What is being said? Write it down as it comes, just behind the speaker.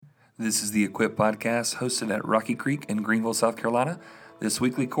This is the Equip Podcast, hosted at Rocky Creek in Greenville, South Carolina. This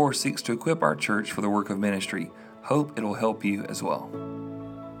weekly course seeks to equip our church for the work of ministry. Hope it'll help you as well.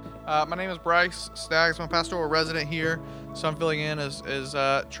 My name is Bryce Staggs. I'm a pastoral resident here, so I'm filling in as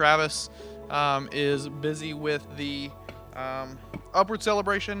Travis is busy with the Upward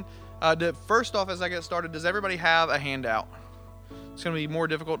celebration. First off, as I get started, does everybody have a handout? It's going to be more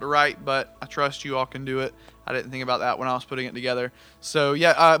difficult to write, but I trust you all can do it. I didn't think about that when I was putting it together. So,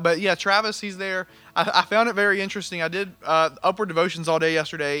 Travis, he's there. I found it very interesting. I did Upward devotions all day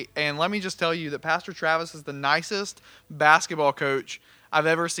yesterday, and let me just tell you that Pastor Travis is the nicest basketball coach I've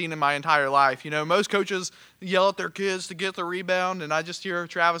ever seen in my entire life. You know, most coaches yell at their kids to get the rebound, and I just hear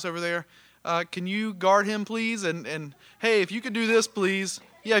Travis over there, can you guard him, please? And hey, if you could do this, please.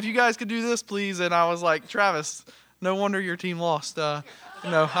 Yeah, if you guys could do this, please. And I was like, Travis, no wonder your team lost. No,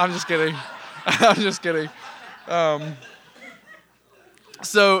 I'm just kidding. I'm just kidding.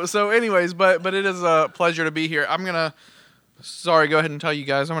 So anyways, but it is a pleasure to be here. Go ahead and tell you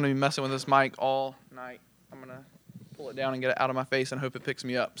guys, I'm going to be messing with this mic all night. I'm going to pull it down and get it out of my face and hope it picks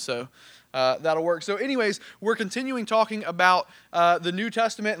me up. So that'll work. So anyways, we're continuing talking about the New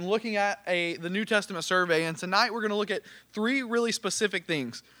Testament and looking at the New Testament survey. And tonight we're going to look at three really specific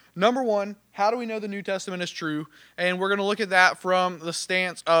things. Number one, how do we know the New Testament is true? And we're going to look at that from the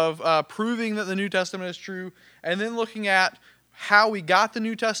stance of proving that the New Testament is true, and then looking at how we got the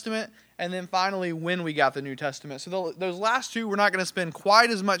New Testament, and then finally when we got the New Testament. So those last two we're not going to spend quite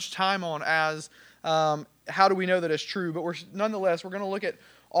as much time on as how do we know that it's true, but we're going to look at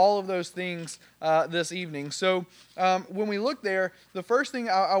all of those things this evening. So when we look there, the first thing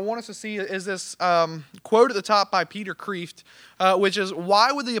I want us to see is this quote at the top by Peter Kreeft, which is,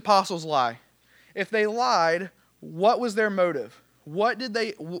 why would the apostles lie? If they lied, what was their motive? What did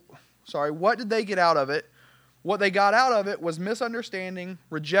they get out of it? What they got out of it was misunderstanding,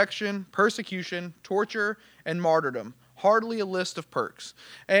 rejection, persecution, torture, and martyrdom. Hardly a list of perks.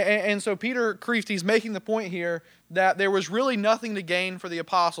 And so Peter Kreeft, he's making the point here that there was really nothing to gain for the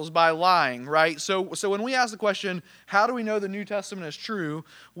apostles by lying, right? So when we ask the question, how do we know the New Testament is true?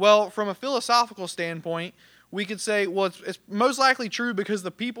 Well, from a philosophical standpoint, we could say, well, it's most likely true because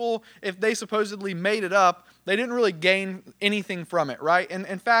the people, if they supposedly made it up, they didn't really gain anything from it, right? And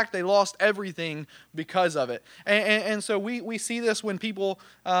in fact, they lost everything because of it. And so we see this when people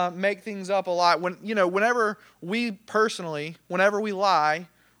make things up a lot. Whenever we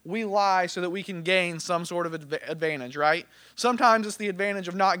lie so that we can gain some sort of advantage, right? Sometimes it's the advantage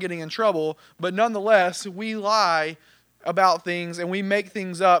of not getting in trouble, but nonetheless, we lie about things and we make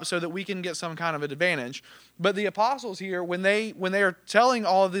things up so that we can get some kind of an advantage. But the apostles here, when they are telling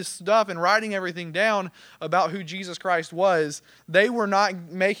all of this stuff and writing everything down about who Jesus Christ was, they were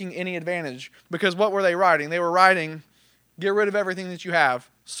not making any advantage. Because what were they writing? They were writing, get rid of everything that you have,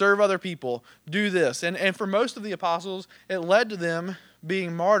 serve other people, do this. And for most of the apostles, it led to them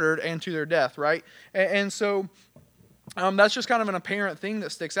being martyred and to their death, right? And so that's just kind of an apparent thing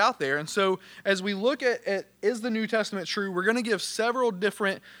that sticks out there. And so as we look at is the New Testament true, we're going to give several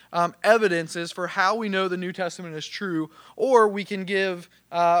different evidences for how we know the New Testament is true, or we can give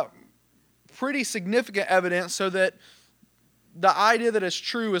pretty significant evidence so that the idea that it's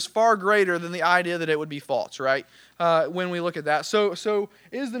true is far greater than the idea that it would be false, right? When we look at that. So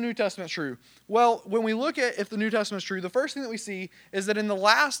is the New Testament true? Well, when we look at if the New Testament is true, the first thing that we see is that in the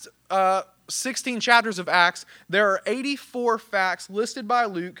last 16 chapters of Acts, there are 84 facts listed by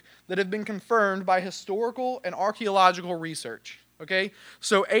Luke that have been confirmed by historical and archaeological research. Okay?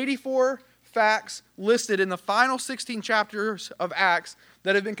 So 84 facts listed in the final 16 chapters of Acts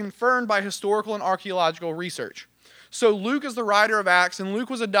that have been confirmed by historical and archaeological research. So Luke is the writer of Acts, and Luke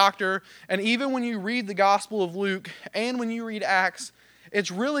was a doctor, and even when you read the Gospel of Luke and when you read Acts,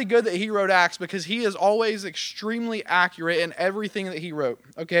 it's really good that he wrote Acts because he is always extremely accurate in everything that he wrote,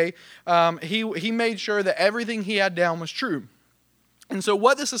 okay? He made sure that everything he had down was true. And so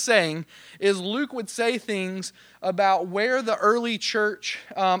what this is saying is Luke would say things about where the early church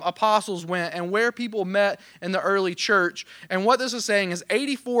apostles went and where people met in the early church. And what this is saying is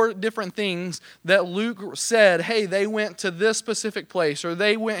 84 different things that Luke said, hey, they went to this specific place, or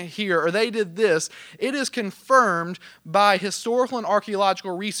they went here, or they did this. It is confirmed by historical and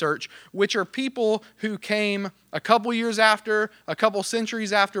archaeological research, which are people who came a couple years after, a couple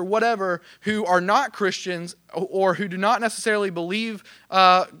centuries after, whatever, who are not Christians or who do not necessarily believe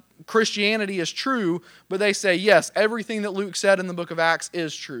Christianity is true, but they say, yes, everything that Luke said in the book of Acts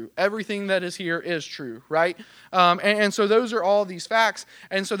is true. Everything that is here is true, right? And so those are all these facts.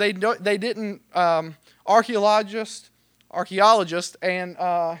 And so they didn't, archaeologists archaeologists and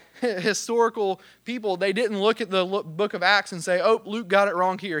historical people, they didn't look at the book of Acts and say, oh, Luke got it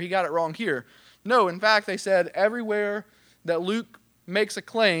wrong here, he got it wrong here. No, in fact, they said everywhere that Luke makes a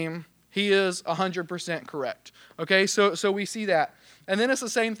claim, he is 100% correct. Okay, so we see that. And then it's the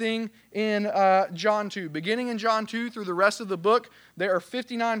same thing in John 2. Beginning in John 2 through the rest of the book, there are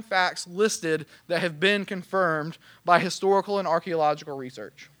 59 facts listed that have been confirmed by historical and archaeological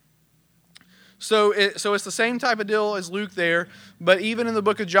research. So it's the same type of deal as Luke there, but even in the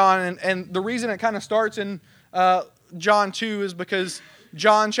book of John, and the reason it kind of starts in John 2 is because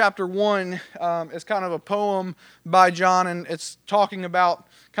John chapter 1 is kind of a poem by John, and it's talking about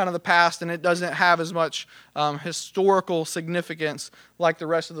kind of the past, and it doesn't have as much historical significance like the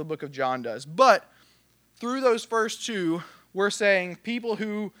rest of the book of John does. But through those first two, we're saying people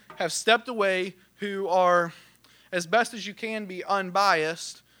who have stepped away, who are, as best as you can be,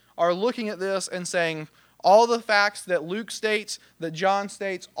 unbiased, are looking at this and saying, all the facts that Luke states, that John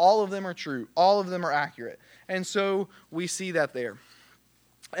states, all of them are true. All of them are accurate. And so we see that there.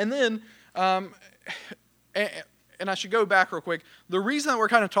 And then, and I should go back real quick. The reason that we're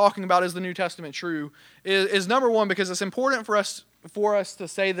kind of talking about is the New Testament true is number one, because it's important for us to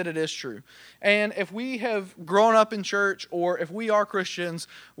say that it is true. And if we have grown up in church, or if we are Christians,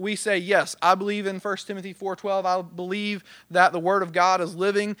 we say, yes, I believe in 1 Timothy 4:12. I believe that the Word of God is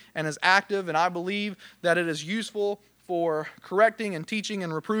living and is active, and I believe that it is useful for correcting and teaching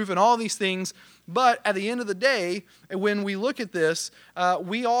and reproof and all these things. But at the end of the day, when we look at this,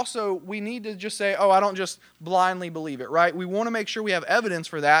 we need to just say, oh, I don't just blindly believe it, right? We want to make sure we have evidence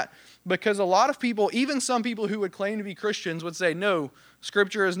for that, because a lot of people, even some people who would claim to be Christians, would say, no,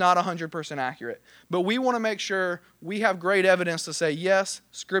 Scripture is not 100% accurate. But we want to make sure we have great evidence to say, yes,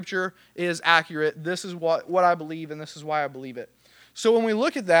 Scripture is accurate. This is what I believe, and this is why I believe it. So when we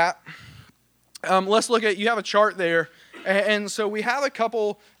look at that, let's look at, you have a chart there, and so we have a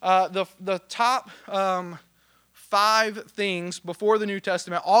couple, the top 5 things before the New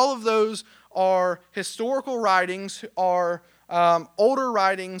Testament. All of those are historical writings, are older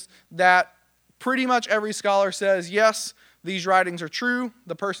writings that pretty much every scholar says, yes, these writings are true,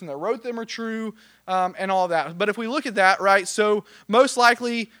 the person that wrote them are true, and all that. But if we look at that, right, so most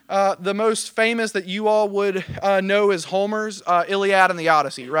likely the most famous that you all would know is Homer's Iliad and the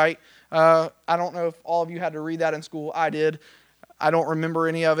Odyssey, right? I don't know if all of you had to read that in school. I did. I don't remember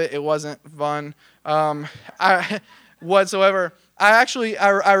any of it. It wasn't fun whatsoever.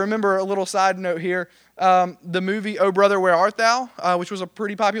 I remember a little side note here. The movie Oh Brother, Where Art Thou, which was a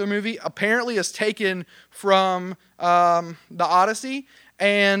pretty popular movie, apparently is taken from the Odyssey.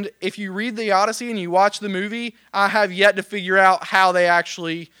 And if you read the Odyssey and you watch the movie, I have yet to figure out how they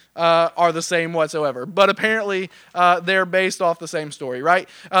actually are the same whatsoever. But apparently they're based off the same story, right?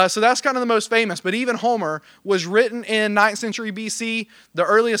 So that's kind of the most famous. But even Homer was written in 9th century BC. The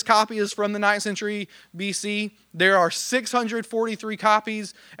earliest copy is from the 9th century BC. There are 643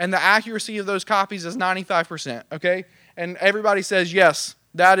 copies, and the accuracy of those copies is 95%, okay? And everybody says, yes,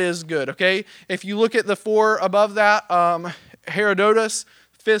 that is good, okay? If you look at the 4 above that, Herodotus,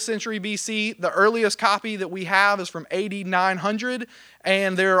 5th century BC, the earliest copy that we have is from AD 900,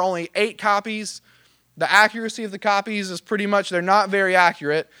 and there are only 8 copies. The accuracy of the copies is pretty much, they're not very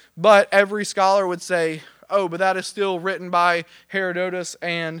accurate, but every scholar would say, oh, but that is still written by Herodotus,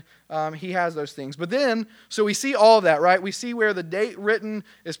 and he has those things. But then, so we see all of that, right? We see where the date written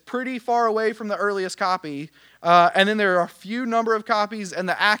is pretty far away from the earliest copy, and then there are a few number of copies, and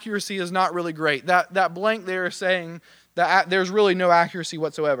the accuracy is not really great. That blank there is saying that there's really no accuracy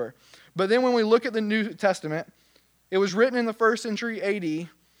whatsoever. But then when we look at the New Testament, it was written in the 1st century AD.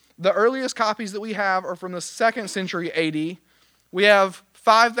 The earliest copies that we have are from the 2nd century AD. We have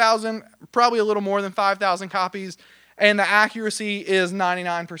 5,000, probably a little more than 5,000 copies, and the accuracy is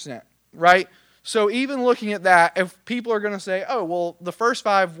 99%, right? So even looking at that, if people are going to say, oh, well, the first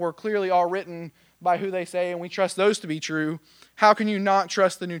 5 were clearly all written by who they say, and we trust those to be true, how can you not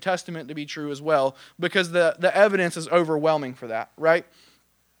trust the New Testament to be true as well? Because the evidence is overwhelming for that, right?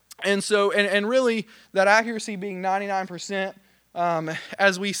 And so, and really, that accuracy being 99%,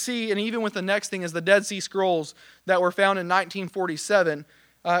 as we see, and even with the next thing is the Dead Sea Scrolls that were found in 1947,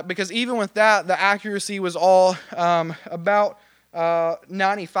 because even with that, the accuracy was all about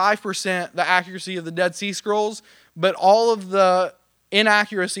 95%, the accuracy of the Dead Sea Scrolls, but all of the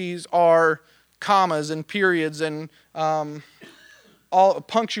inaccuracies are commas and periods and all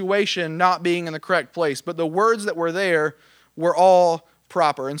punctuation not being in the correct place. But the words that were there were all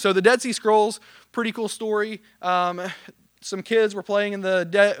proper. And so the Dead Sea Scrolls, pretty cool story. Some kids were playing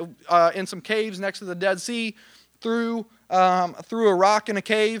in some caves next to the Dead Sea, threw a rock in a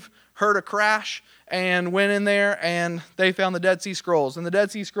cave, heard a crash, and went in there, and they found the Dead Sea Scrolls. And the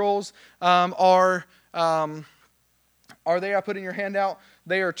Dead Sea Scrolls are they, I put in your handout,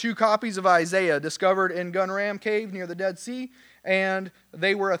 they are 2 copies of Isaiah discovered in Gunram Cave near the Dead Sea, and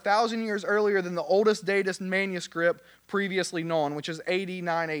they were 1,000 years earlier than the oldest datest manuscript previously known, which is AD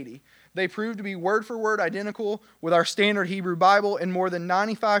 980. They proved to be word for word identical with our standard Hebrew Bible in more than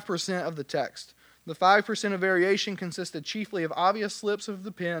 95% of the text. The 5% of variation consisted chiefly of obvious slips of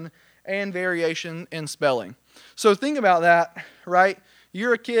the pen and variation in spelling. So think about that, right?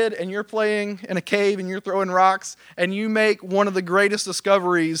 You're a kid and you're playing in a cave and you're throwing rocks and you make one of the greatest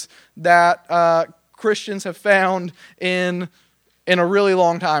discoveries that Christians have found in a really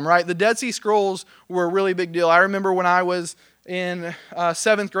long time, right? The Dead Sea Scrolls were a really big deal. I remember when I was in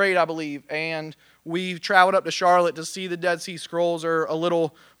 7th grade, I believe, and we traveled up to Charlotte to see the Dead Sea Scrolls, or a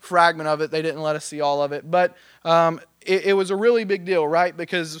little fragment of it. They didn't let us see all of it, but it was a really big deal, right?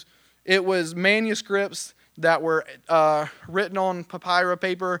 Because it was manuscripts that were written on papyrus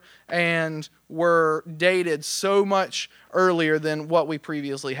paper and were dated so much earlier than what we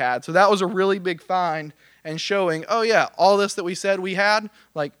previously had. So that was a really big find, and showing, oh yeah, all this that we said we had,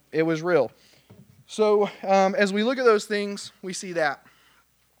 like, it was real. So as we look at those things, we see that.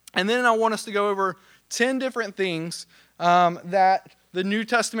 And then I want us to go over 10 different things that the New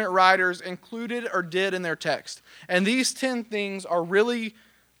Testament writers included or did in their text. And these 10 things are really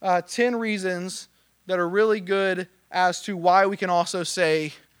 10 reasons that are really good as to why we can also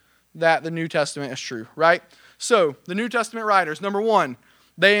say that the New Testament is true, right? So, the New Testament writers, number 1,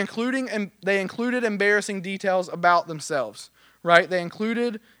 they included embarrassing details about themselves, right? They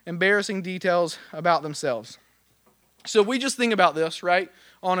included embarrassing details about themselves. So, if we just think about this, right,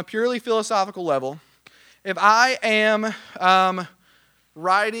 on a purely philosophical level, if I am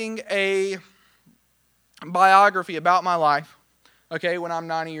writing a biography about my life, okay, when I'm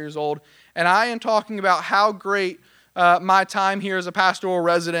 90 years old, and I am talking about how great my time here as a pastoral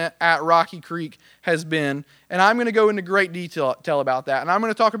resident at Rocky Creek has been, and I'm going to go into great detail about that, and I'm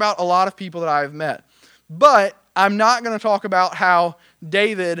going to talk about a lot of people that I've met. But I'm not going to talk about how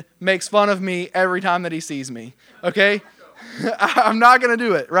David makes fun of me every time that he sees me, okay? I'm not going to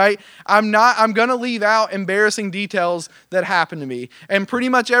do it, right? I'm going to leave out embarrassing details that happen to me. And pretty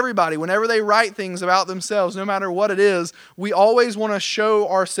much everybody, whenever they write things about themselves, no matter what it is, we always want to show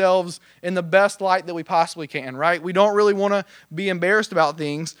ourselves in the best light that we possibly can, right? We don't really want to be embarrassed about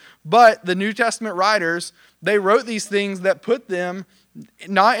things, but the New Testament writers, they wrote these things that put them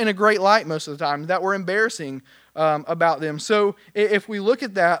not in a great light most of the time, that were embarrassing about them. So if we look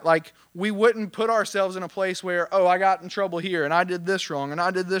at that, like, we wouldn't put ourselves in a place where, oh, I got in trouble here and I did this wrong and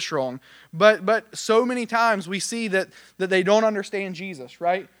I did this wrong. But so many times we see that they don't understand Jesus,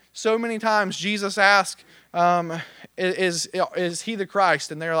 right? So many times Jesus asks, is he the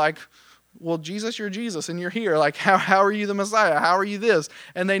Christ? And they're like, well, Jesus, you're Jesus and you're here. Like, how are you the Messiah? How are you this?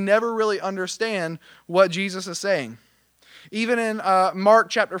 And they never really understand what Jesus is saying. Even in Mark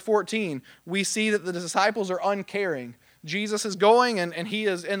chapter 14, we see that the disciples are uncaring. Jesus is going and he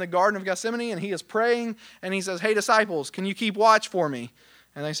is in the Garden of Gethsemane and he is praying and he says, hey, disciples, can you keep watch for me?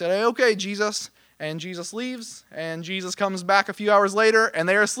 And they said, hey, okay, Jesus. And Jesus leaves and Jesus comes back a few hours later and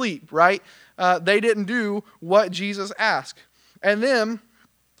they're asleep, right? They didn't do what Jesus asked. And then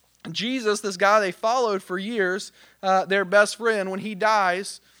Jesus, this guy they followed for years, their best friend, when he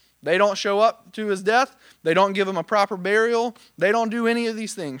dies, they don't show up to his death. They don't give him a proper burial. They don't do any of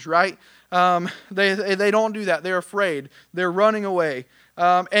these things, right? They don't do that. They're afraid. They're running away.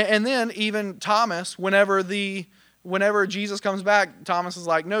 And then even Thomas, whenever Jesus comes back, Thomas is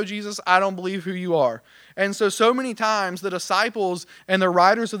like, no, Jesus, I don't believe who you are. And so many times the disciples and the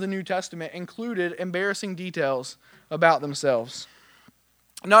writers of the New Testament included embarrassing details about themselves.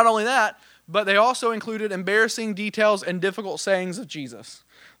 Not only that, but they also included embarrassing details and difficult sayings of Jesus.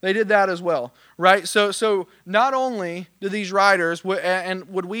 They did that as well, right? So not only do these writers, and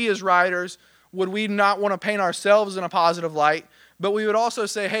would we as writers, would we not want to paint ourselves in a positive light, but we would also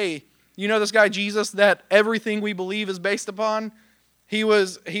say, hey, you know this guy Jesus that everything we believe is based upon? He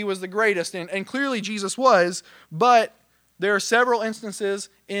was the greatest, and clearly Jesus was, but there are several instances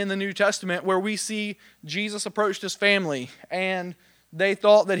in the New Testament where we see Jesus approached his family, and they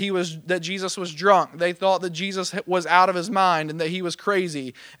thought that Jesus was drunk. They thought that Jesus was out of his mind and that he was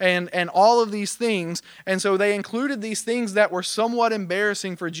crazy and all of these things. And so they included these things that were somewhat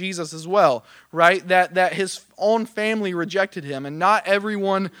embarrassing for Jesus as well, right? That his own family rejected him and not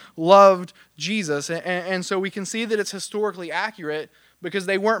everyone loved Jesus. And so we can see that it's historically accurate because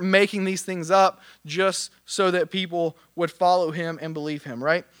they weren't making these things up just so that people would follow him and believe him,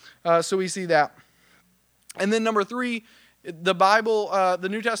 right? So we see that. And then number 3, the Bible, the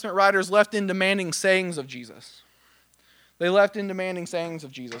New Testament writers left in demanding sayings of Jesus. They left in demanding sayings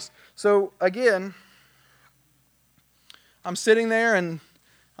of Jesus. So again, I'm sitting there and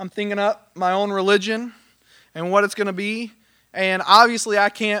I'm thinking up my own religion and what it's going to be. And obviously I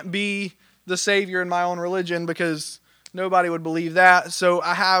can't be the Savior in my own religion because nobody would believe that. So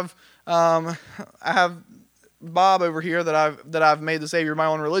I have Bob over here that I've made the Savior of my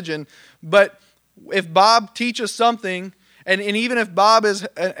own religion. But if Bob teaches something, and even if Bob is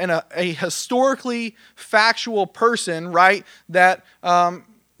a historically factual person, right, that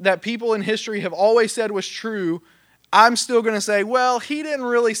people in history have always said was true, I'm still going to say, well, he didn't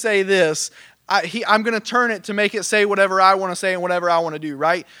really say this. I'm going to turn it to make it say whatever I want to say and whatever I want to do,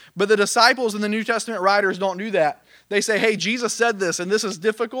 right? But the disciples and the New Testament writers don't do that. They say, hey, Jesus said this, and this is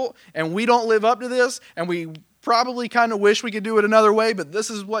difficult, and we don't live up to this, and we probably kind of wish we could do it another way, but this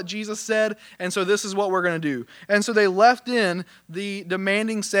is what Jesus said, and so this is what we're going to do. And so they left in the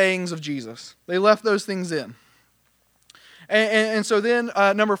demanding sayings of Jesus. They left those things in. And so then,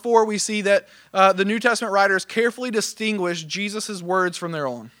 number 4, we see that the New Testament writers carefully distinguish Jesus' words from their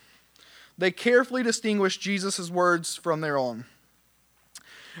own. They carefully distinguish Jesus' words from their own.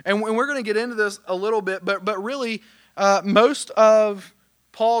 And we're going to get into this a little bit, but really, most of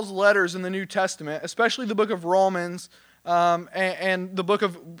Paul's letters in the New Testament, especially the book of Romans and the book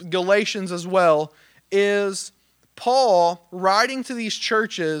of Galatians as well, is Paul writing to these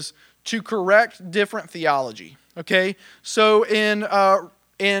churches to correct different theology. Okay, so in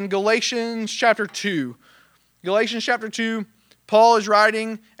Galatians chapter 2, Paul is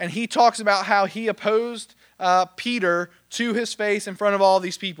writing and he talks about how he opposed Peter to his face in front of all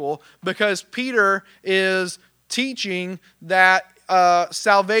these people because Peter is teaching that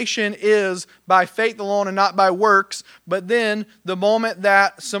salvation is by faith alone and not by works. But then the moment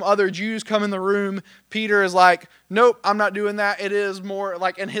that some other Jews come in the room, Peter is like, nope, I'm not doing that. It is more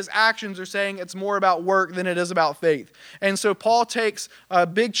like, and his actions are saying it's more about work than it is about faith. And so Paul takes a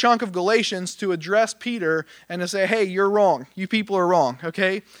big chunk of Galatians to address Peter and to say, hey, you're wrong. You people are wrong,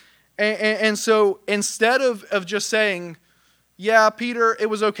 okay? And so instead of just saying, yeah, Peter, it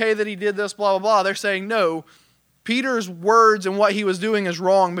was okay that he did this, blah, blah, blah, they're saying, no, Peter's words and what he was doing is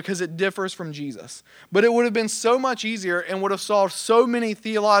wrong because it differs from Jesus. But it would have been so much easier and would have solved so many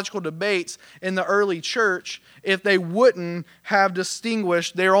theological debates in the early church if they wouldn't have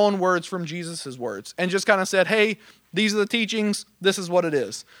distinguished their own words from Jesus' words and just kind of said, hey, these are the teachings, this is what it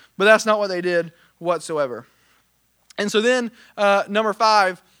is. But that's not what they did whatsoever. And so then, number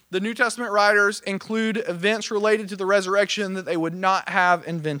 5, the New Testament writers include events related to the resurrection that they would not have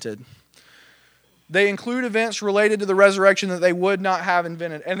invented. They include events related to the resurrection that they would not have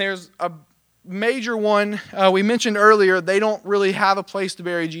invented. And there's a major one. We mentioned earlier, they don't really have a place to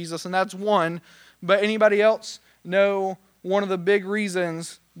bury Jesus, and that's one. But anybody else know one of the big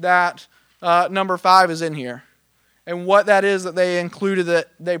reasons that number 5 is in here? And what that is that they included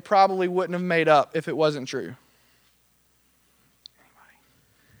that they probably wouldn't have made up if it wasn't true?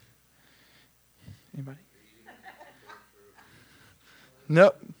 Anybody?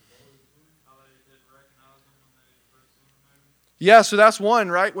 Nope. Yeah, so that's one,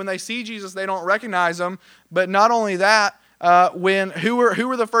 right? When they see Jesus, they don't recognize him. But not only that, who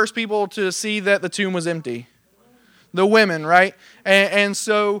were the first people to see that the tomb was empty? The women, right? And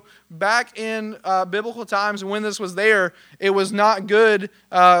so back in biblical times when this was there, it was not good.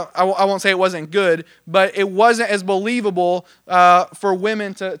 I won't say it wasn't good, but it wasn't as believable for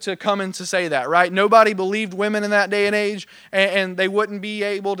women to come and to say that, right? Nobody believed women in that day and age, and they wouldn't be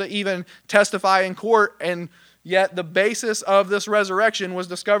able to even testify in court. And yet the basis of this resurrection was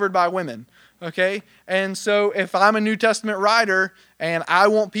discovered by women, okay? And so if I'm a New Testament writer and I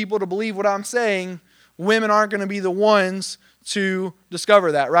want people to believe what I'm saying, women aren't going to be the ones to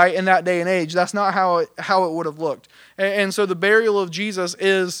discover that, right? In that day and age, that's not how it would have looked. And so the burial of Jesus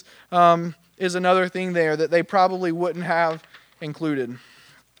is another thing there that they probably wouldn't have included.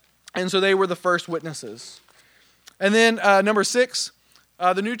 And so they were the first witnesses. And then number 6,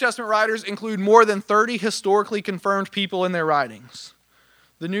 the New Testament writers include more than 30 historically confirmed people in their writings.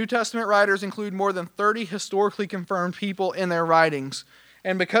 The New Testament writers include more than 30 historically confirmed people in their writings.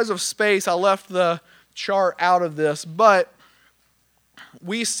 And because of space, I left the chart out of this, but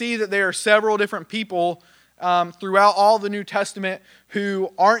we see that there are several different people throughout all the New Testament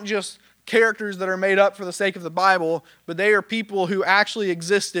who aren't just characters that are made up for the sake of the Bible, but they are people who actually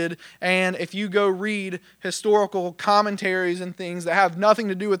existed. And if you go read historical commentaries and things that have nothing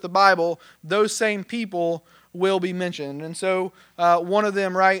to do with the Bible, those same people will be mentioned. And so one of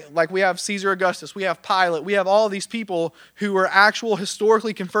them, right, like we have Caesar Augustus, we have Pilate, we have all these people who are actual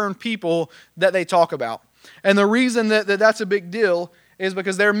historically confirmed people that they talk about. And the reason that that's a big deal is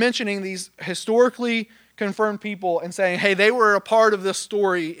because they're mentioning these historically confirmed people and saying, hey, they were a part of this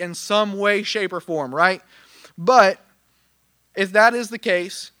story in some way, shape, or form, right? But if that is the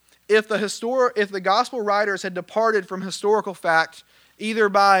case, if the gospel writers had departed from historical fact, either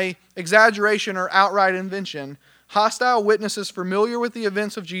by exaggeration or outright invention, hostile witnesses familiar with the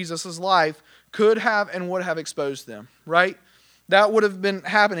events of Jesus' life could have and would have exposed them, right? That would have been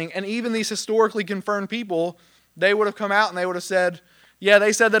happening. And even these historically confirmed people, they would have come out and they would have said, yeah,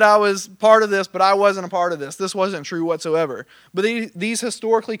 they said that I was part of this, but I wasn't a part of this. This wasn't true whatsoever. But these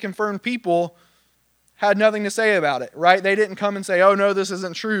historically confirmed people had nothing to say about it, right? They didn't come and say, oh, no, this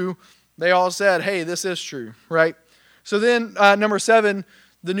isn't true. They all said, hey, this is true, right? So then, number 7,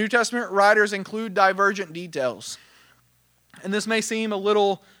 the New Testament writers include divergent details. And this may seem a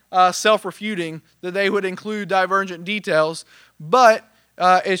little self-refuting that they would include divergent details, but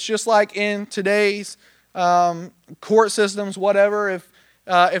it's just like in today's court systems, whatever.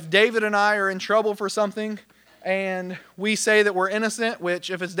 If David and I are in trouble for something, and we say that we're innocent,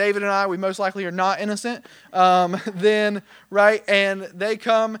 which if it's David and I, we most likely are not innocent, then, right, and they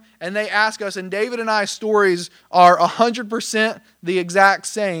come and they ask us, and David and I's stories are 100% the exact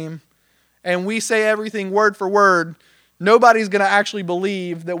same, and we say everything word for word, nobody's going to actually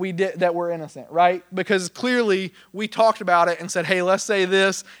believe that we're innocent, right? Because clearly we talked about it and said, hey, let's say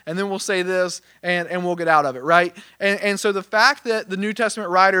this, and then we'll say this, and we'll get out of it, right? And so the fact that the New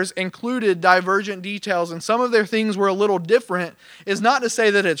Testament writers included divergent details and some of their things were a little different is not to say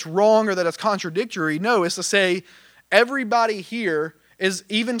that it's wrong or that it's contradictory. No, it's to say everybody here is,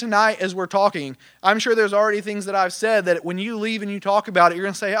 even tonight as we're talking, I'm sure there's already things that I've said that when you leave and you talk about it, you're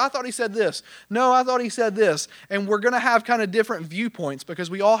going to say, I thought he said this. No, I thought he said this. And we're going to have kind of different viewpoints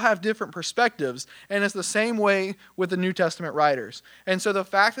because we all have different perspectives. And it's the same way with the New Testament writers. And so the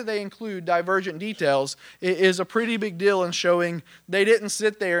fact that they include divergent details is a pretty big deal in showing they didn't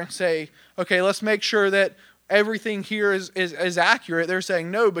sit there and say, okay, let's make sure that everything here is accurate. They're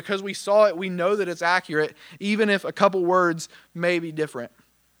saying, no, because we saw it, we know that it's accurate, even if a couple words may be different.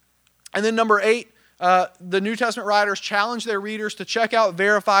 And then number 8, the New Testament writers challenge their readers to check out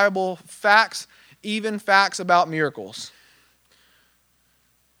verifiable facts, even facts about miracles.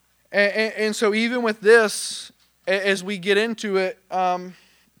 And so even with this, as we get into it,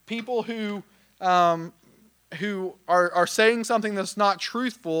 people who are saying something that's not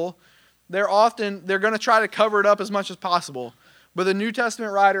truthful, they're going to try to cover it up as much as possible. But the New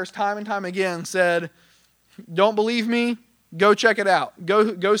Testament writers time and time again said, don't believe me? Go check it out.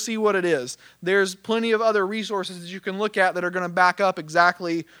 Go see what it is. There's plenty of other resources that you can look at that are going to back up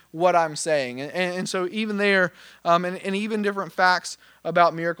exactly what I'm saying. And so even there, and even different facts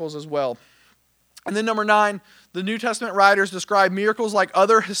about miracles as well. And then number 9, the New Testament writers describe miracles like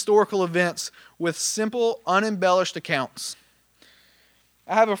other historical events with simple, unembellished accounts.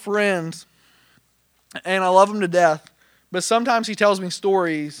 I have a friend, and I love him to death, but sometimes he tells me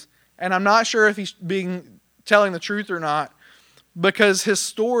stories, and I'm not sure if he's telling the truth or not, because his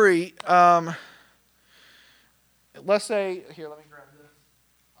story, let's say, here, let me grab this.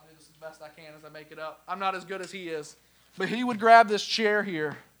 I'll do this as best I can as I make it up. I'm not as good as he is, but he would grab this chair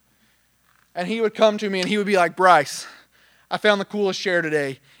here, and he would come to me, and he would be like, Bryce, I found the coolest chair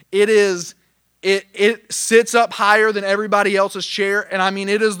today. It sits up higher than everybody else's chair, and I mean,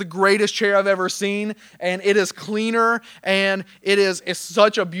 it is the greatest chair I've ever seen, and it is cleaner, and it's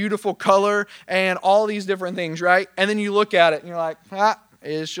such a beautiful color, and all these different things, right? And then you look at it, and you're like,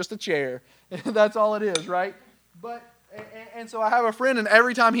 it's just a chair. That's all it is, right? And so I have a friend, and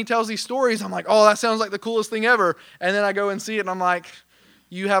every time he tells these stories, I'm like, oh, that sounds like the coolest thing ever. And then I go and see it, and I'm like,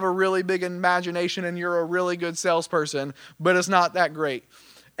 you have a really big imagination, and you're a really good salesperson, but it's not that great.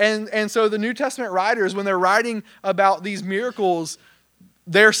 And so the New Testament writers, when they're writing about these miracles,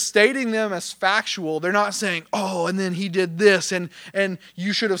 they're stating them as factual. They're not saying, oh, and then he did this, and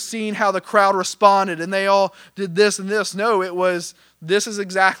you should have seen how the crowd responded, and they all did this and this. No, it was, this is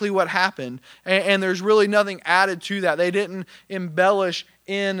exactly what happened. And there's really nothing added to that. They didn't embellish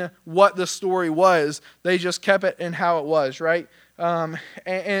in what the story was. They just kept it in how it was, right?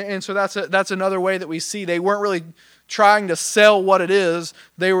 And so that's another way that we see they weren't really trying to sell what it is.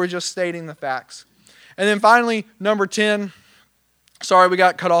 They were just stating the facts. And then finally, number 10. Sorry, we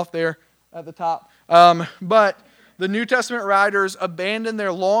got cut off there at the top. But the New Testament writers abandoned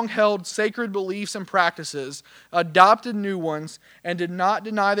their long-held sacred beliefs and practices, adopted new ones, and did not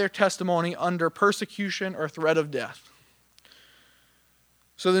deny their testimony under persecution or threat of death.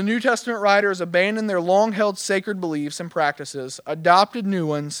 So the New Testament writers abandoned their long-held sacred beliefs and practices, adopted new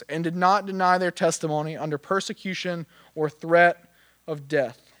ones, and did not deny their testimony under persecution or threat of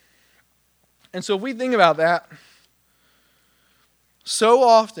death. And so if we think about that, so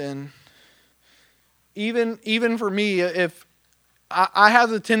often, even for me, if I have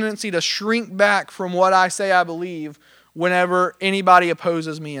the tendency to shrink back from what I say I believe whenever anybody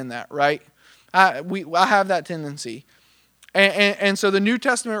opposes me in that, right? I have that tendency. And so the New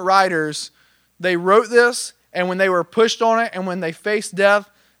Testament writers, they wrote this, and when they were pushed on it and when they faced death,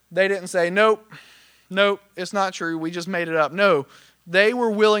 they didn't say, nope, it's not true, we just made it up. No, they were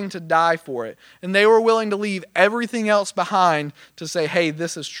willing to die for it. And they were willing to leave everything else behind to say, hey,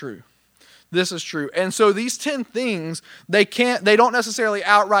 this is true. This is true. And so these 10 things, they don't necessarily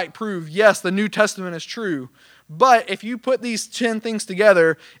outright prove, yes, the New Testament is true. But if you put these 10 things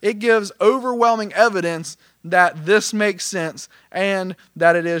together, it gives overwhelming evidence that this makes sense and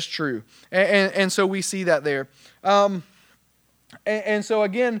that it is true. And so we see that there. And so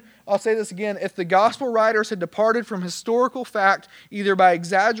again, I'll say this again. If the gospel writers had departed from historical fact, either by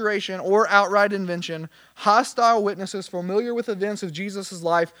exaggeration or outright invention, hostile witnesses familiar with events of Jesus'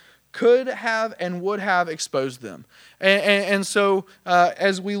 life could have and would have exposed them. And so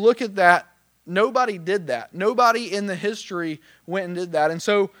as we look at that, nobody did that. Nobody in the history went and did that. And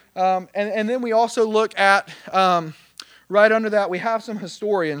so, and then we also look at, right under that, we have some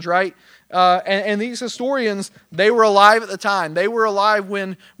historians, right? And these historians, they were alive at the time. They were alive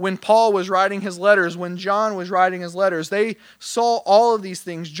when Paul was writing his letters, when John was writing his letters. They saw all of these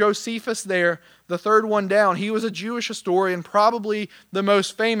things. Josephus there, the third one down, he was a Jewish historian, probably the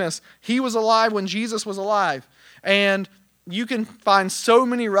most famous. He was alive when Jesus was alive. And you can find so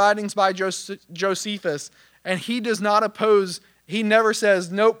many writings by Josephus, and he does not oppose. He never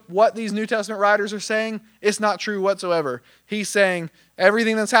says, nope, what these New Testament writers are saying, it's not true whatsoever. He's saying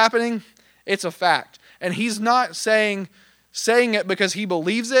everything that's happening, it's a fact. And he's not saying it because he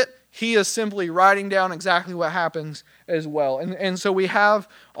believes it. He is simply writing down exactly what happens as well. And so we have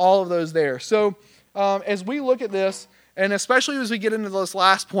all of those there. So as we look at this, and especially as we get into this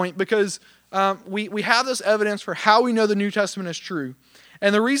last point, because we have this evidence for how we know the New Testament is true.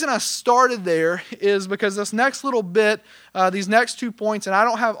 And the reason I started there is because this next little bit, these next 2 points, and I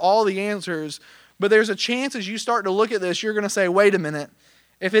don't have all the answers, but there's a chance as you start to look at this, you're going to say, wait a minute,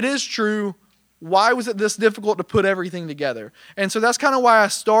 if it is true, why was it this difficult to put everything together? And so that's kind of why I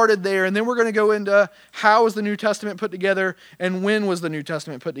started there. And then we're going to go into how was the New Testament put together and when was the New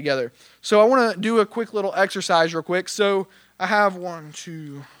Testament put together. So I want to do a quick little exercise real quick. So I have 1,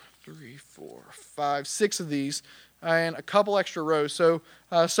 2, 3, 4, 5, 6 of these and a couple extra rows. So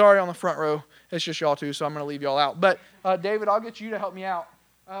sorry on the front row. It's just y'all two, so I'm going to leave y'all out. But David, I'll get you to help me out.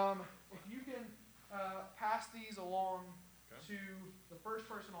 If you can pass these along to the first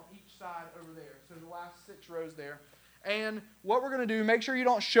person on each side over there. So the last 6 rows there. And what we're going to do, make sure you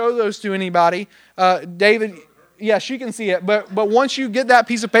don't show those to anybody. David, yes, you can see it. But once you get that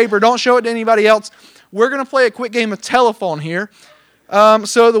piece of paper, don't show it to anybody else. We're going to play a quick game of telephone here.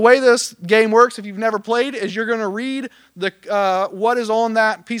 So the way this game works, if you've never played, is you're going to read what is on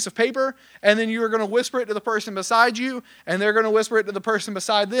that piece of paper, and then you are going to whisper it to the person beside you, and they're going to whisper it to the person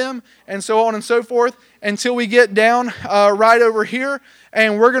beside them, and so on and so forth, until we get down right over here,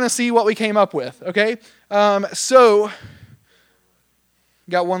 and we're going to see what we came up with, okay? So,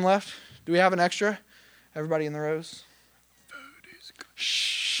 got one left? Do we have an extra? Everybody in the rows?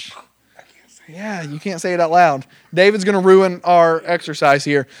 Shh. Yeah, you can't say it out loud. David's going to ruin our exercise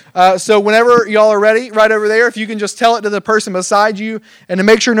here. So whenever y'all are ready, right over there, if you can just tell it to the person beside you, and to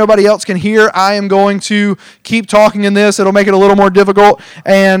make sure nobody else can hear, I am going to keep talking in this. It'll make it a little more difficult.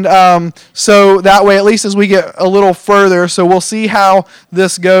 And so that way, at least as we get a little further, so we'll see how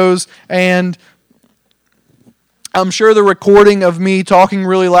this goes. And I'm sure the recording of me talking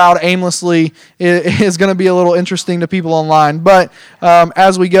really loud aimlessly is going to be a little interesting to people online. But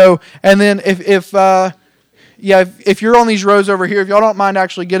as we go, and then if you're on these rows over here, if y'all don't mind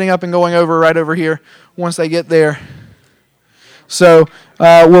actually getting up and going over right over here once they get there. So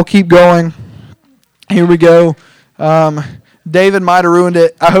we'll keep going. Here we go. David might have ruined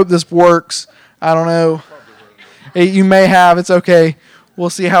it. I hope this works. I don't know. You may have. It's okay. We'll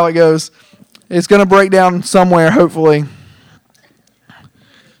see how it goes. It's going to break down somewhere, hopefully.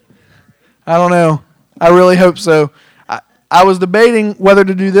 I don't know. I really hope so. I was debating whether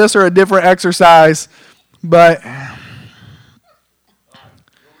to do this or a different exercise, but...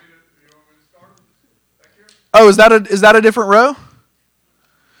 Oh, is that a different row?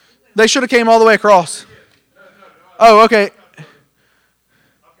 They should have came all the way across. Oh, okay.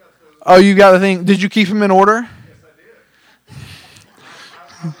 Oh, you got the thing. Did you keep them in order?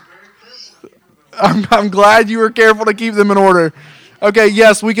 I'm glad you were careful to keep them in order. Okay,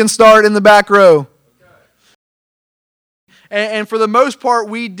 yes, we can start in the back row. And for the most part,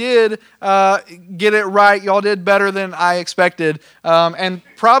 we did get it right. Y'all did better than I expected, and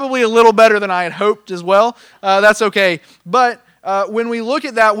probably a little better than I had hoped as well. That's okay. But when we look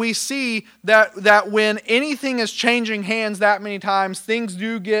at that, we see that when anything is changing hands that many times, things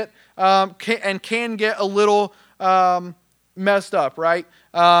do get can get a little messed up, right?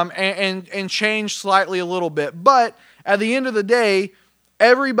 And change slightly a little bit. But at the end of the day,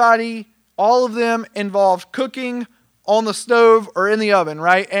 everybody, all of them involved cooking on the stove or in the oven,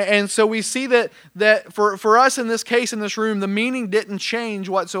 right? And so we see that for us in this case, in this room, the meaning didn't change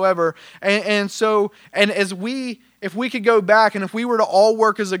whatsoever. And if we could go back and if we were to all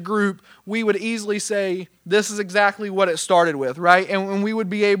work as a group, we would easily say, this is exactly what it started with, right? And we would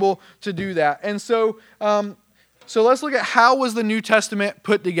be able to do that. And so let's look at how was the New Testament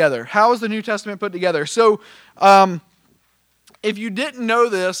put together. How was the New Testament put together? So if you didn't know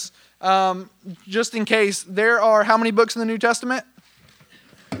this, just in case, there are how many books in the New Testament?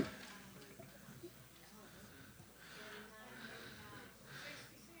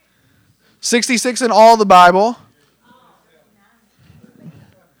 66 in all the Bible.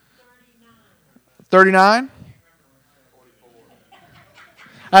 39?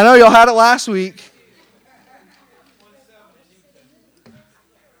 I know y'all had it last week.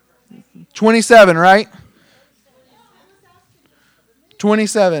 27, right?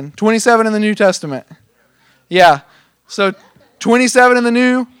 27 in the New Testament. Yeah. So 27 in the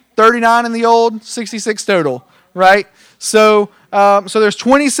New, 39 in the Old, 66 total, right? So there's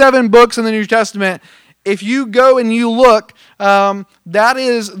 27 books in the New Testament. If you go and you look, that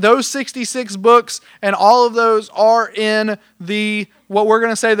is those 66 books, and all of those are in what we're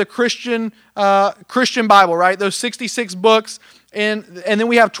going to say the Christian Bible, right? Those 66 books. And then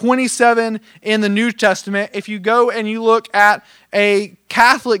we have 27 in the New Testament. If you go and you look at a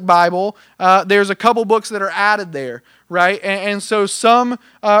Catholic Bible, there's a couple books that are added there, right? And so some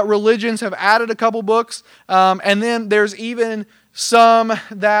religions have added a couple books. And then there's even some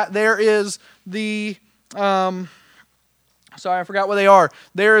that there is sorry, I forgot what they are.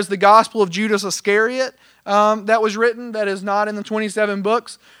 There is the Gospel of Judas Iscariot that was written that is not in the 27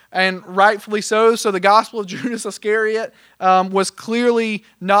 books. And rightfully so. So the Gospel of Judas Iscariot was clearly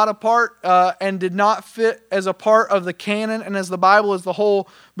not a part and did not fit as a part of the canon and as the Bible as the whole,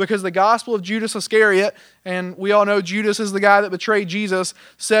 because the Gospel of Judas Iscariot, and we all know Judas is the guy that betrayed Jesus,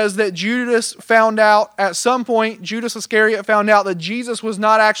 says that Judas Iscariot found out that Jesus was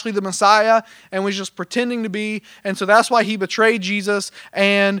not actually the Messiah and was just pretending to be, and so that's why he betrayed Jesus,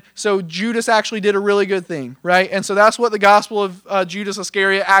 and so Judas actually did a really good thing, right? And so that's what the Gospel of Judas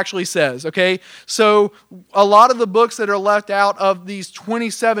Iscariot actually says, okay? So a lot of the books that are left out of these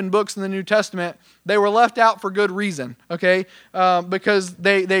 27 books in the New Testament, they were left out for good reason, okay? Because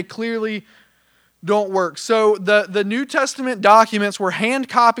they clearly don't work. So the New Testament documents were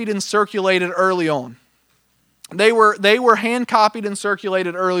hand-copied and circulated early on. They were hand-copied and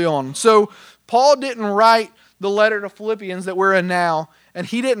circulated early on. So Paul didn't write the letter to Philippians that we're in now, and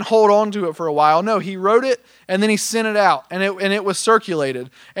he didn't hold on to it for a while. No, he wrote it, and then he sent it out, and it was circulated.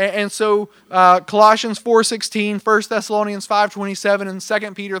 And so Colossians 4:16, 1 Thessalonians 5:27, and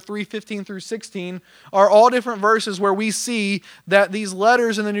 2 Peter 3:15 through 16 are all different verses where we see that these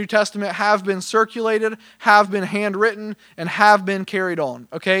letters in the New Testament have been circulated, have been handwritten, and have been carried on.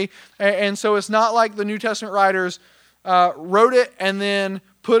 Okay? And so it's not like the New Testament writers wrote it and then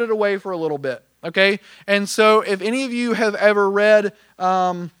put it away for a little bit. Okay? And so if any of you have ever read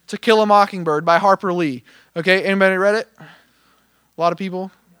To Kill a Mockingbird by Harper Lee, okay, anybody read it? A lot of people?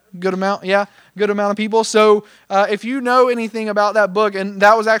 Good amount? Yeah, good amount of people. So if you know anything about that book, and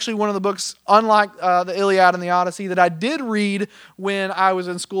that was actually one of the books, unlike the Iliad and the Odyssey, that I did read when I was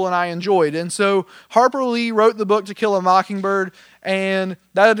in school and I enjoyed. And so Harper Lee wrote the book To Kill a Mockingbird, and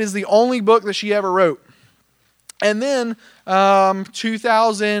that is the only book that she ever wrote. And then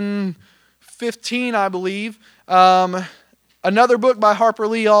 2015, I believe, another book by Harper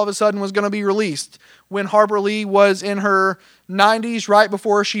Lee all of a sudden was going to be released when Harper Lee was in her 90s, right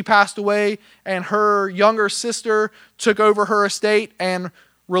before she passed away, and her younger sister took over her estate and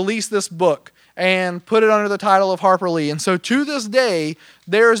released this book and put it under the title of Harper Lee. And so to this day,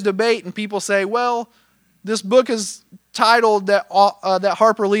 there is debate, and people say, well, this book is titled that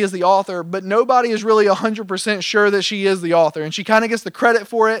Harper Lee is the author, but nobody is really 100% sure that she is the author. And she kind of gets the credit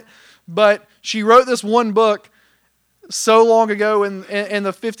for it, but she wrote this one book so long ago in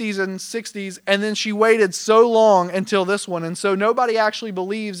the 50s and 60s, and then she waited so long until this one. And so nobody actually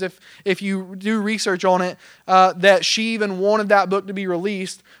believes, if you do research on it, that she even wanted that book to be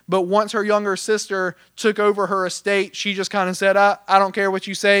released. But once her younger sister took over her estate, she just kind of said, I don't care what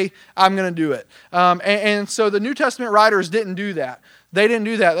you say, I'm going to do it. And so the New Testament writers didn't do that. They didn't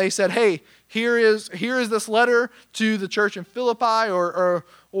do that. They said, hey, here is this letter to the church in Philippi or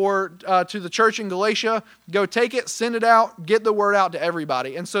to the church in Galatia. Go take it, send it out, get the word out to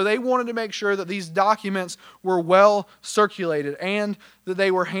everybody. And so they wanted to make sure that these documents were well circulated and that they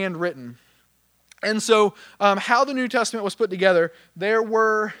were handwritten. And so how the New Testament was put together, there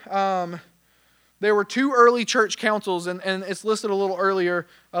were two early church councils, and it's listed a little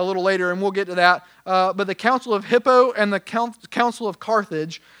later, and we'll get to that. But the Council of Hippo and the Council of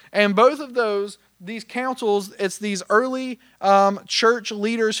Carthage, and both of these councils, it's these early church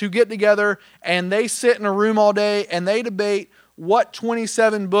leaders who get together and they sit in a room all day and they debate what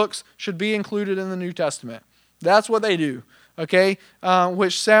 27 books should be included in the New Testament. That's what they do, okay?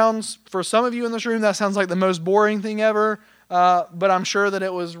 Which sounds, for some of you in this room, that sounds like the most boring thing ever. But I'm sure that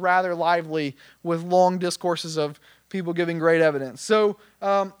it was rather lively with long discourses of people giving great evidence. So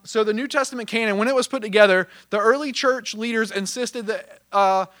the New Testament canon, when it was put together, the early church leaders insisted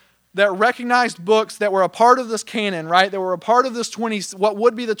that recognized books that were a part of this canon, right, that were a part of this what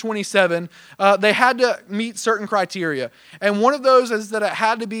would be the 27, they had to meet certain criteria. And one of those is that it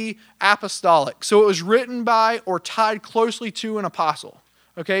had to be apostolic. So it was written by or tied closely to an apostle.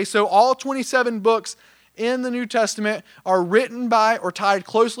 Okay, so all 27 books in the New Testament are written by or tied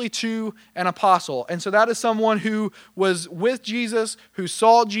closely to an apostle. And so that is someone who was with Jesus, who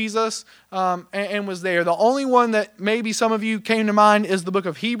saw Jesus, and was there. The only one that maybe some of you came to mind is the book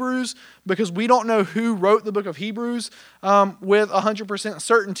of Hebrews, because we don't know who wrote the book of Hebrews with 100%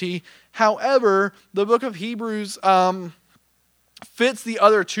 certainty. However, the book of Hebrews fits the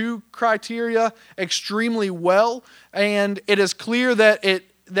other two criteria extremely well, and it is clear that it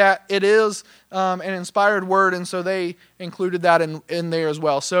is an inspired word, and so they included that in there as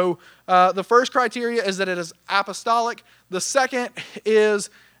well. So the first criteria is that it is apostolic. The second is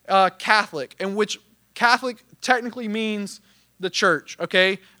Catholic, in which Catholic technically means the church,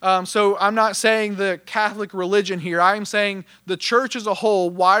 okay? So I'm not saying the Catholic religion here. I'm saying the church as a whole,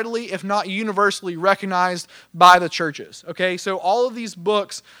 widely, if not universally, recognized by the churches, okay? So all of these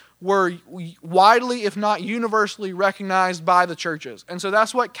books were widely, if not universally, recognized by the churches. And so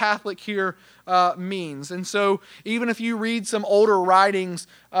that's what Catholic here means. And so even if you read some older writings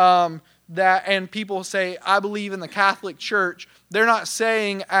and people say, I believe in the Catholic Church, they're not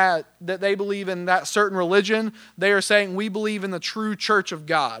saying that they believe in that certain religion. They are saying we believe in the true Church of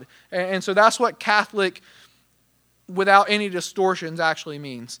God. And so that's what Catholic, without any distortions, actually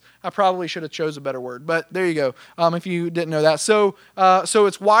means. I probably should have chose a better word, but there you go, if you didn't know that. So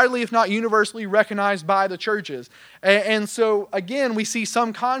it's widely, if not universally, recognized by the churches. And so, again, we see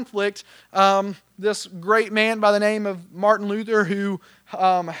some conflict. This great man by the name of Martin Luther, who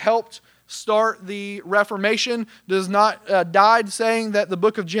helped start the Reformation, died saying that the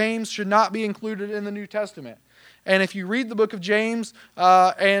book of James should not be included in the New Testament. And if you read the book of James,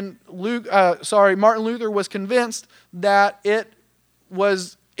 Martin Luther was convinced that it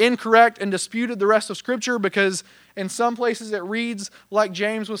was incorrect and disputed the rest of Scripture, because in some places it reads like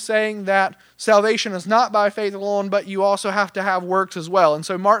James was saying that salvation is not by faith alone, but you also have to have works as well. And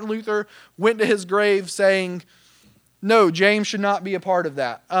so Martin Luther went to his grave saying, no, James should not be a part of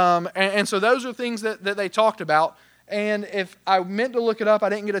that. And so those are things that they talked about. And if I meant to look it up, I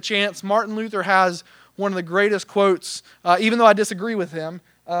didn't get a chance. Martin Luther has one of the greatest quotes, even though I disagree with him,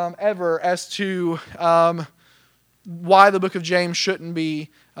 ever, as to why the book of James shouldn't be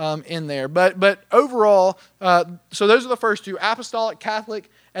in there. But overall, so those are the first two, apostolic, Catholic,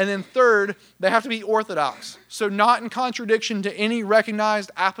 and then third, they have to be orthodox. So not in contradiction to any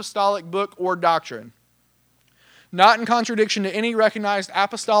recognized apostolic book or doctrine. Not in contradiction to any recognized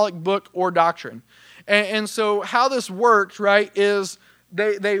apostolic book or doctrine. And so how this worked, right, is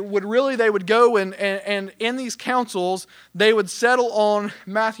they would go and in these councils, they would settle on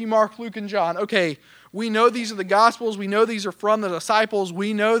Matthew, Mark, Luke, and John. Okay, we know these are the Gospels. We know these are from the disciples.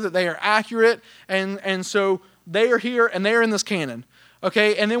 We know that they are accurate. And so they are here and they are in this canon.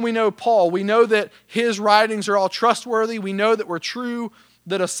 Okay, and then we know Paul. We know that his writings are all trustworthy. We know that we're true.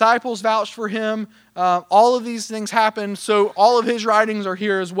 The disciples vouched for him. All of these things happened. So all of his writings are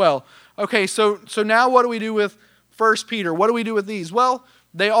here as well. Okay, so now what do we do with 1 Peter? What do we do with these? Well,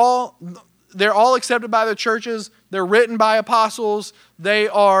 they're all accepted by the churches. They're written by apostles. They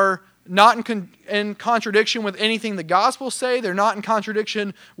are not in contradiction with anything the Gospels say. They're not in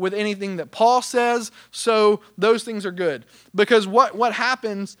contradiction with anything that Paul says. So those things are good. Because what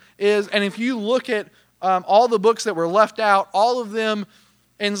happens is, and if you look at all the books that were left out, all of them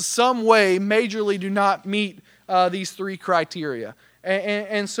in some way majorly do not meet these three criteria.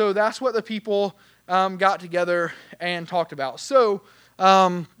 And so that's what the people got together and talked about. So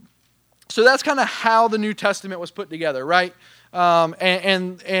that's kind of how the New Testament was put together, right?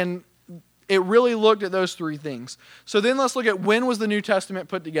 And it really looked at those three things. So then let's look at, when was the New Testament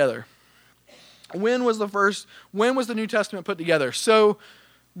put together? When was the New Testament put together? So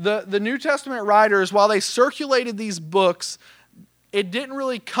the New Testament writers, while they circulated these books, it didn't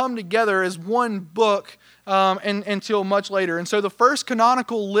really come together as one book until much later. And so the first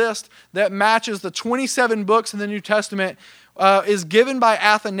canonical list that matches the 27 books in the New Testament is given by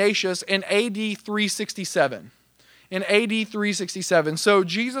Athanasius in AD 367. In AD 367. So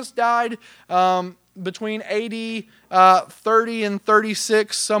Jesus died between AD 30 and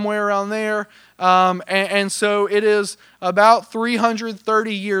 36, somewhere around there. And so it is about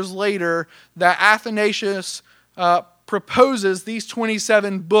 330 years later that Athanasius proposes these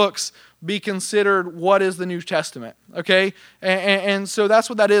 27 books be considered what is the New Testament. Okay? And so that's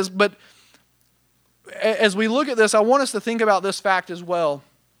what that is. But as we look at this, I want us to think about this fact as well.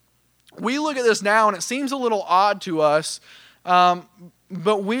 We look at this now and it seems a little odd to us,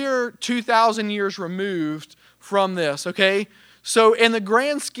 but we're 2,000 years removed from this, okay? So in the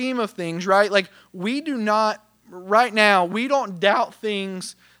grand scheme of things, right, like we don't doubt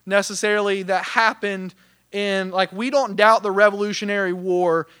things necessarily that happened we don't doubt the Revolutionary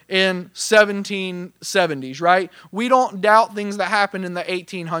War in 1770s, right? We don't doubt things that happened in the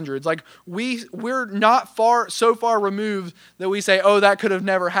 1800s. Like we're not so far removed that we say, oh, that could have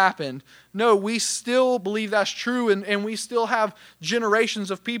never happened. No, we still believe that's true, and we still have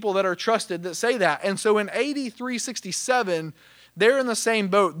generations of people that are trusted that say that. And so in AD 367, they're in the same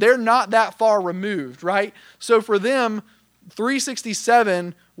boat. They're not that far removed, right? So for them,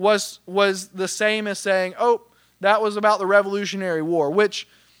 367 was the same as saying, oh, that was about the Revolutionary War, which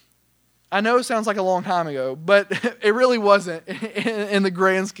I know sounds like a long time ago, but it really wasn't in the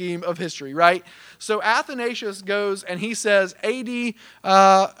grand scheme of history, right? So Athanasius goes and he says, in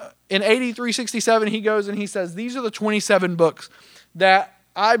AD 367, he goes and he says, these are the 27 books that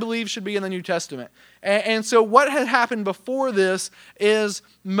I believe should be in the New Testament. And so what had happened before this is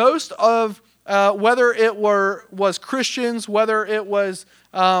most of whether it was Christians, whether it was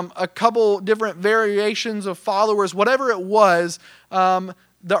a couple different variations of followers, whatever it was,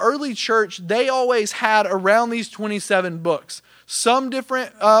 the early church, they always had around these 27 books. Some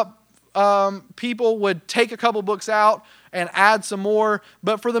different people would take a couple books out and add some more,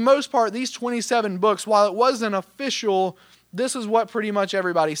 but for the most part, these 27 books, while it wasn't official, this is what pretty much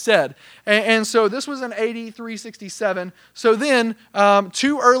everybody said. And so this was in AD 367. So then,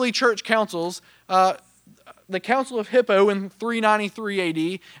 two early church councils, the Council of Hippo in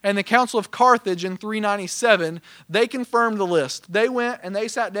 393 AD and the Council of Carthage in 397, they confirmed the list. They went and they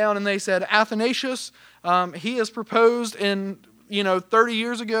sat down and they said, Athanasius, he has proposed 30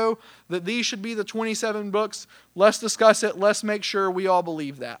 years ago that these should be the 27 books. Let's discuss it. Let's make sure we all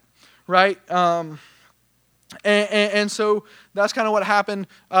believe that, right? And so that's kind of what happened.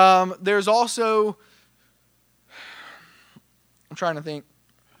 There's also, I'm trying to think.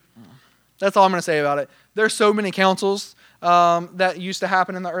 That's all I'm going to say about it. There's so many councils that used to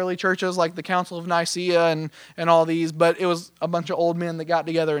happen in the early churches, like the Council of Nicaea and all these, but it was a bunch of old men that got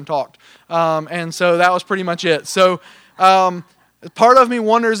together and talked. And so that was pretty much it. So part of me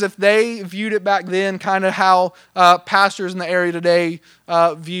wonders if they viewed it back then kind of how pastors in the area today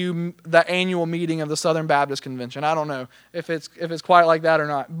view the annual meeting of the Southern Baptist Convention. I don't know if it's quite like that or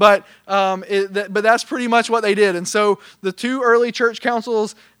not, but that's pretty much what they did. And so the two early church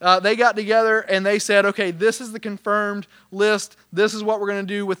councils, they got together and they said, okay, this is the confirmed list. This is what we're going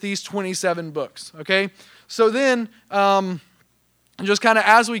to do with these 27 books. Okay, so then. Just kind of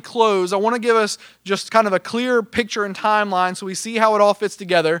as we close, I want to give us just kind of a clear picture and timeline so we see how it all fits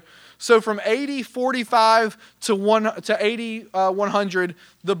together. So from AD 45 to AD 100,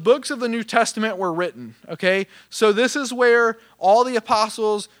 the books of the New Testament were written, okay? So this is where all the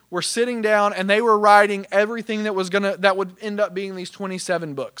apostles were sitting down and they were writing everything that would end up being these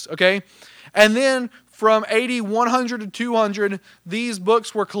 27 books, okay? And then from AD 100 to 200, these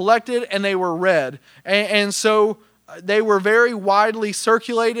books were collected and they were read. And so they were very widely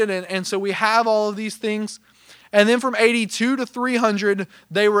circulated, and so we have all of these things. And then from AD 2 to 300,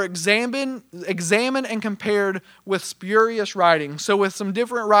 they were examined and compared with spurious writings. So with some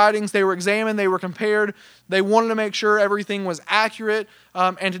different writings, they were examined, they were compared. They wanted to make sure everything was accurate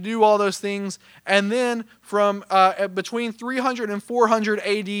and to do all those things. And then from between 300 and 400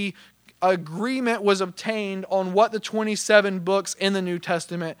 AD, agreement was obtained on what the 27 books in the New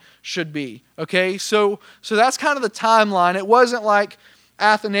Testament should be. Okay, so that's kind of the timeline. It wasn't like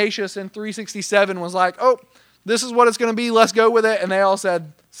Athanasius in 367 was like, oh, this is what it's going to be, let's go with it. And they all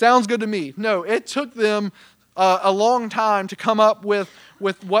said, sounds good to me. No, it took them a long time to come up with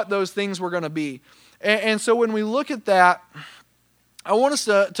what those things were going to be. And so when we look at that, I want us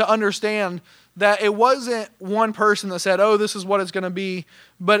to understand that it wasn't one person that said, oh, this is what it's going to be,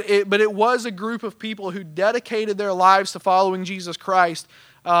 but it was a group of people who dedicated their lives to following Jesus Christ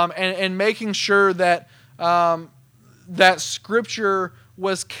and making sure that that Scripture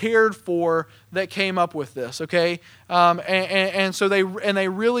was cared for that came up with this, okay? And so they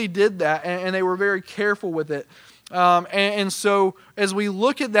really did that, and they were very careful with it. And so as we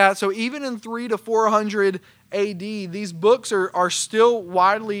look at that, so even in 300 to 400 AD, these books are still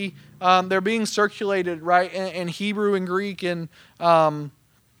widely, they're being circulated, right, in Hebrew and Greek, and so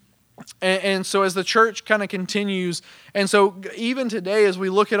as the church kind of continues, and so even today as we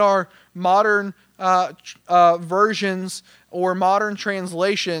look at our modern versions or modern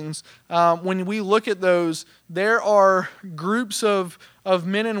translations, when we look at those, there are groups of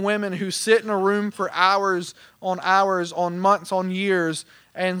men and women who sit in a room for hours, on months, on years,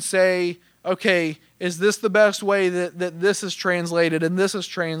 and say, okay, is this the best way that this is translated and this is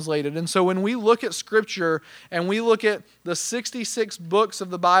translated? And so when we look at Scripture and we look at the 66 books of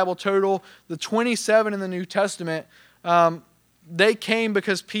the Bible total, the 27 in the New Testament, they came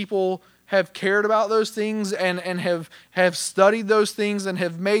because people have cared about those things and have studied those things and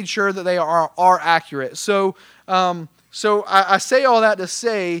have made sure that they are accurate. So I say all that to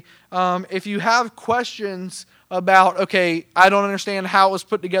say, if you have questions about, okay, I don't understand how it was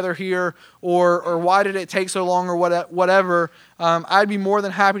put together here, or why did it take so long, or whatever, I'd be more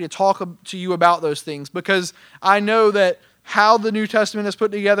than happy to talk to you about those things, because I know that how the New Testament is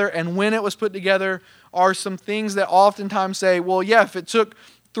put together and when it was put together are some things that oftentimes say, well, yeah, if it took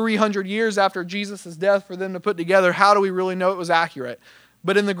 300 years after Jesus' death for them to put together, how do we really know it was accurate?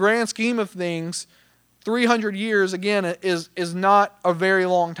 But in the grand scheme of things, 300 years, again, is not a very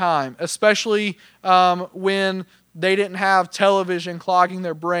long time, especially when they didn't have television clogging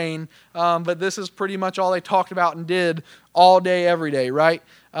their brain, but this is pretty much all they talked about and did all day, every day, right?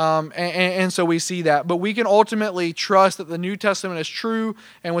 And so we see that. But we can ultimately trust that the New Testament is true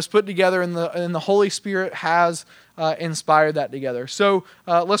and was put together, and the Holy Spirit has inspired that together. So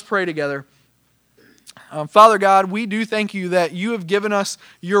let's pray together. Father God, we do thank you that you have given us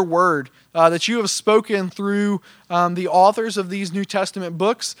your word, that you have spoken through the authors of these New Testament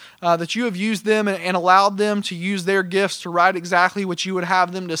books, that you have used them and allowed them to use their gifts to write exactly what you would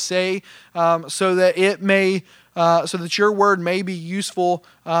have them to say, so that your word may be useful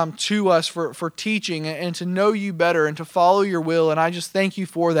to us for teaching and to know you better and to follow your will. And I just thank you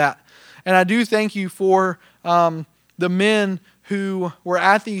for that. And I do thank you for the men who were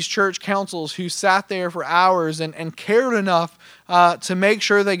at these church councils, who sat there for hours and cared enough to make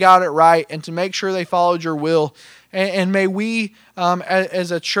sure they got it right and to make sure they followed your will. And may we,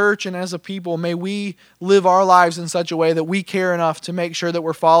 as a church and as a people, may we live our lives in such a way that we care enough to make sure that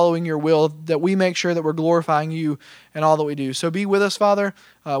we're following your will, that we make sure that we're glorifying you in all that we do. So be with us, Father.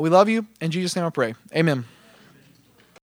 We love you. In Jesus' name I pray. Amen.